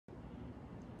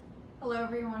Hello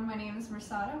everyone, my name is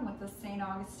Mirsada. I'm with the St.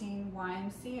 Augustine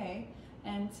YMCA,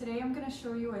 and today I'm going to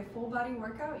show you a full body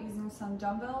workout using some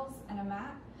dumbbells and a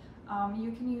mat.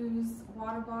 You can use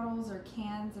water bottles or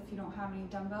cans if you don't have any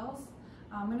dumbbells.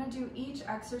 I'm going to do each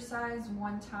exercise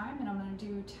one time and I'm going to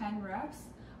do 10 reps.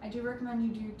 I do recommend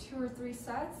you do 2 or 3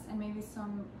 sets and maybe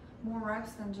some more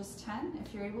reps than just 10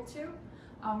 if you're able to.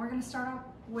 We're going to start off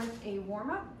with a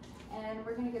warm-up and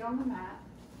we're going to get on the mat.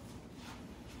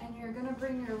 And you're going to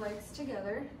bring your legs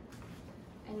together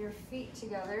and your feet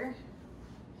together,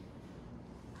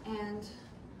 and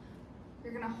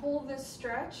you're going to hold this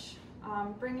stretch.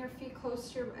 Bring your feet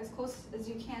as close as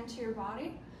you can to your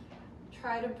body.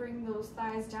 Try to bring those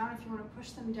thighs down. If you want to push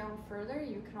them down further,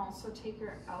 you can also take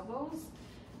your elbows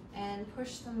and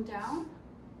push them down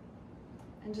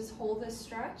and just hold this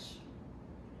stretch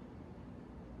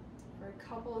for a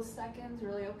couple of seconds.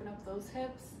 Really open up those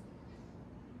hips.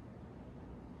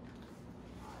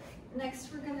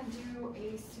 Next, we're going to do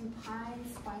a supine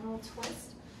spinal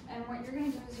twist. And what you're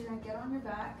going to do is you're going to get on your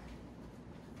back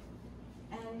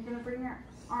and you're going to bring your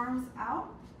arms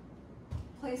out.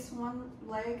 Place one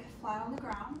leg flat on the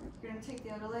ground. You're going to take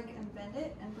the other leg and bend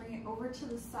it and bring it over to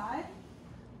the side.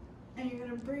 And you're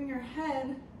going to bring your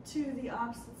head to the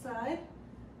opposite side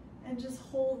and just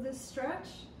hold this stretch.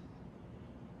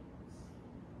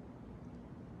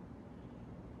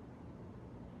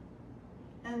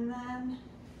 And then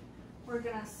we're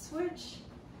gonna switch,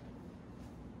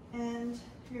 and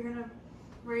you're gonna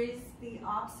raise the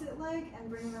opposite leg and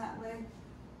bring that leg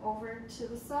over to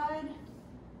the side,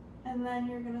 and then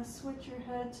you're gonna switch your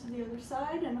head to the other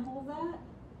side and hold that.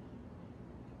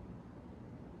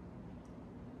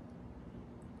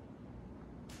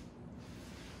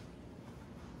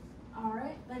 All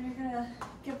right, then you're gonna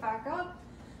get back up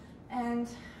and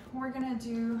we're gonna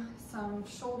do some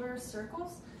shoulder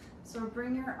circles. So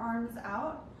bring your arms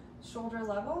out, shoulder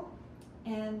level,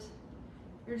 and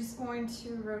you're just going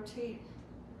to rotate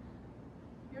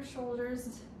your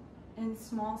shoulders in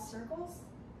small circles.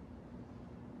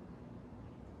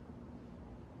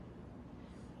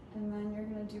 And then you're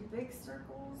going to do big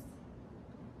circles.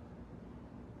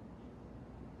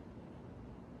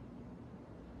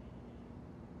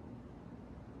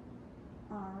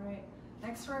 All right,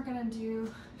 next we're going to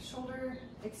do shoulder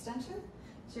extension.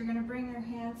 So you're going to bring your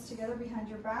hands together behind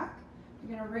your back.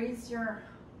 You're going to raise your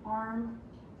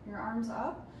arms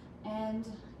up, and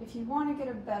if you want to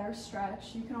get a better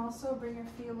stretch, you can also bring your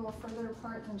feet a little further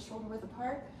apart than shoulder width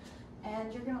apart,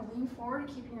 and you're going to lean forward,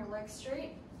 keeping your legs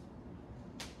straight,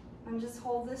 and just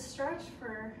hold this stretch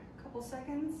for a couple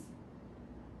seconds.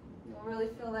 You'll really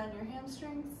feel that in your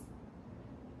hamstrings.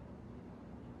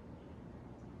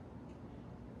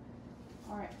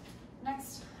 All right,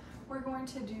 next we're going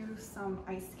to do some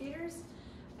ice skaters.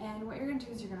 And what you're going to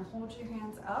do is you're going to hold your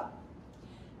hands up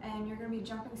and you're going to be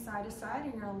jumping side to side,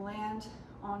 and you're going to land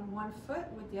on one foot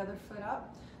with the other foot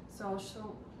up. So I'll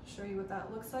show you what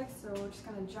that looks like. So we're just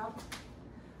going to jump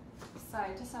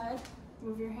side to side,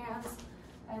 move your hands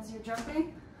as you're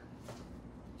jumping.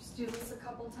 Just do this a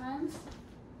couple times.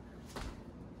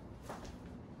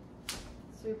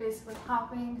 So you're basically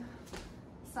hopping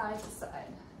side to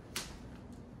side.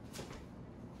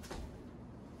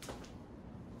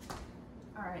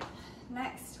 All right,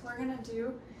 next we're gonna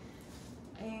do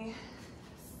a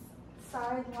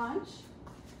side lunge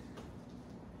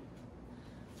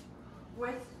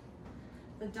with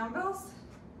the dumbbells.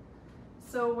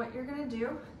 So what you're gonna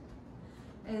do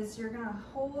is you're gonna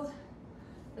hold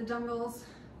the dumbbells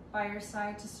by your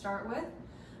side to start with.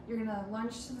 You're gonna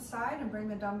lunge to the side and bring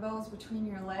the dumbbells between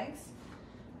your legs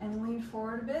and lean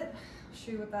forward a bit. I'll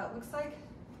show you what that looks like.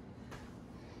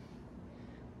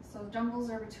 So the dumbbells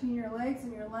are between your legs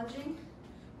and you're lunging.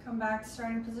 Come back to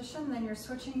starting position, then you're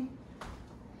switching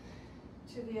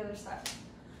to the other side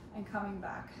and coming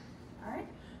back. All right,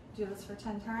 do this for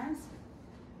 10 times.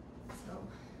 So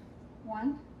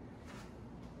 1,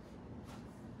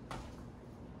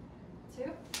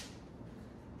 2,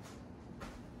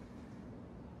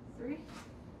 3,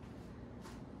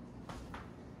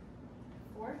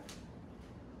 4,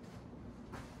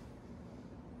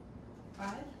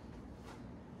 5,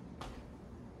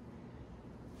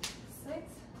 6,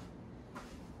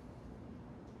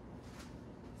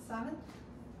 7,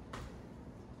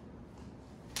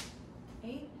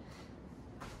 8,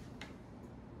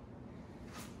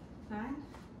 9,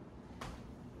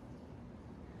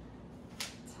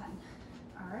 10.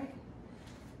 All right,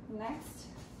 next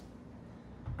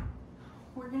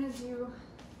we're going to do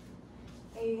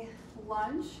a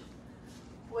lunge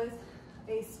with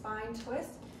a spine twist.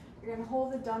 You're going to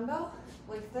hold the dumbbell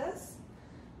like this,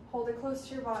 hold it close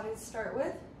to your body to start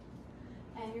with,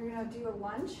 and you're gonna do a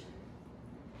lunge,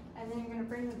 and then you're gonna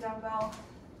bring the dumbbell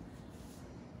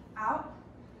out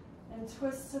and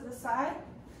twist to the side,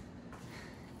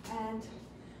 and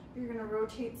you're gonna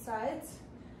rotate sides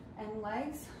and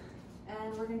legs,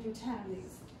 and we're gonna do 10 of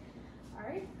these. All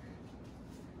right?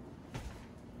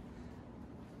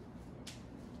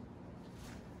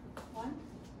 One.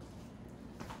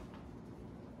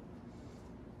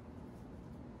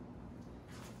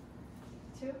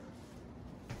 Two.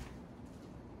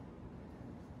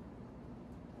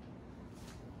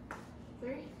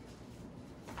 Three.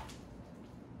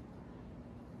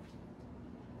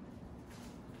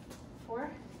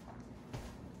 4.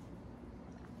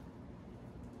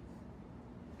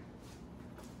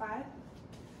 5.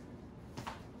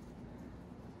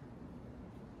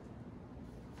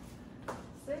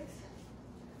 6.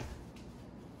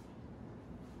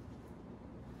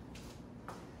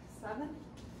 7.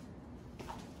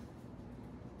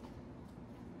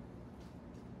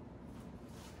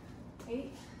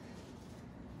 8.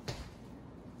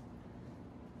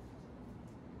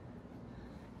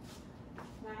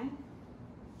 9.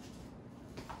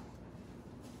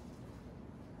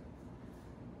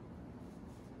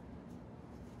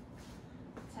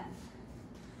 10.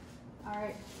 All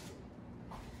right.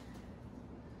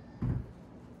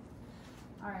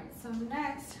 All right, so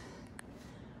next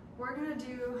we're gonna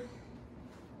do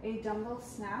a dumbbell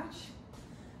snatch.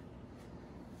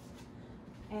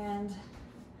 And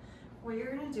what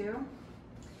you're gonna do,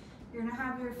 you're gonna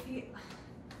have your feet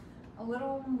a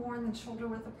little more than shoulder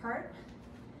width apart.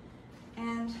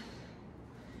 And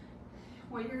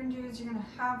what you're gonna do is you're gonna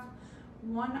have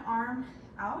one arm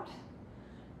out,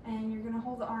 and you're gonna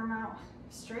hold the arm out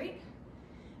straight,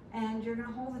 and you're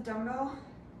gonna hold the dumbbell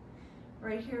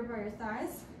right here by your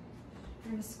thighs.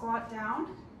 You're gonna squat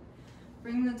down,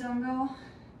 bring the dumbbell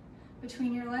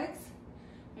between your legs,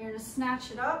 and you're gonna snatch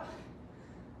it up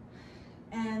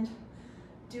and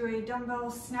do a dumbbell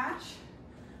snatch.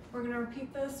 We're gonna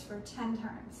repeat this for 10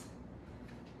 times.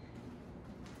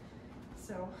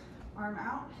 So, arm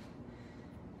out.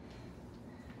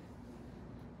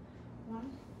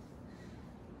 1,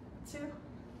 2,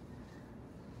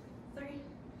 3,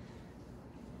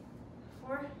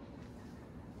 4,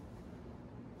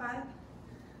 5,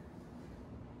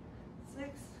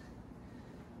 6,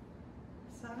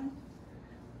 7,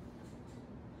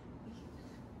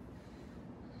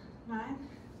 8, 9,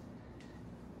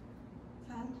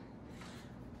 10,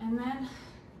 and then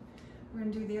we're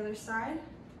going to do the other side.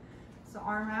 So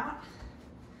arm out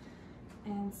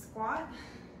and squat.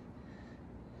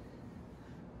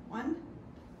 1,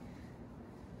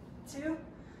 2,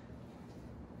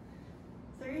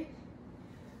 3,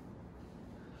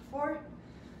 4,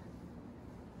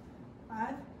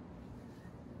 5,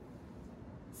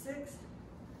 6,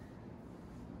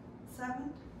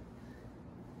 7,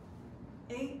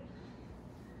 8,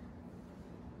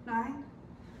 9,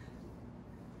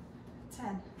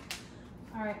 10.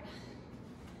 All right,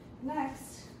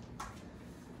 next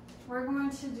we're going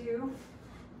to do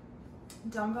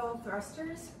dumbbell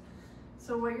thrusters.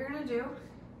 So what you're gonna do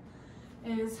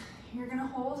is you're gonna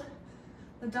hold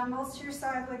the dumbbells to your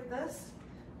side like this,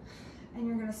 and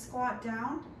you're gonna squat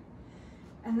down,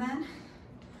 and then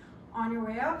on your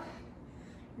way up,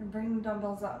 you're gonna bring the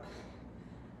dumbbells up.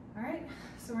 All right,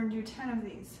 so we're gonna do 10 of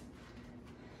these.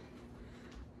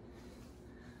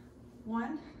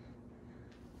 1,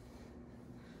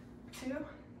 2,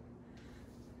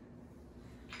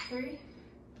 3,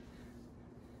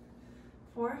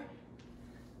 4,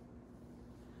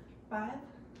 5,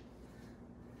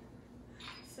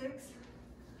 6,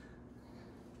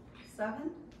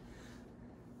 7,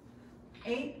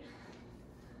 8,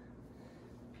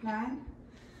 9,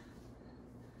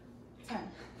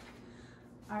 10.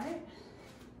 All right.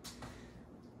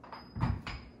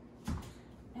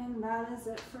 And that is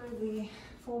it for the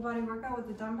full body workout with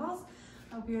the dumbbells.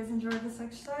 I hope you guys enjoyed this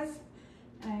exercise,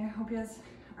 and I hope you guys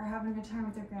are having a good time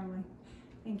with your family.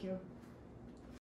 Thank you.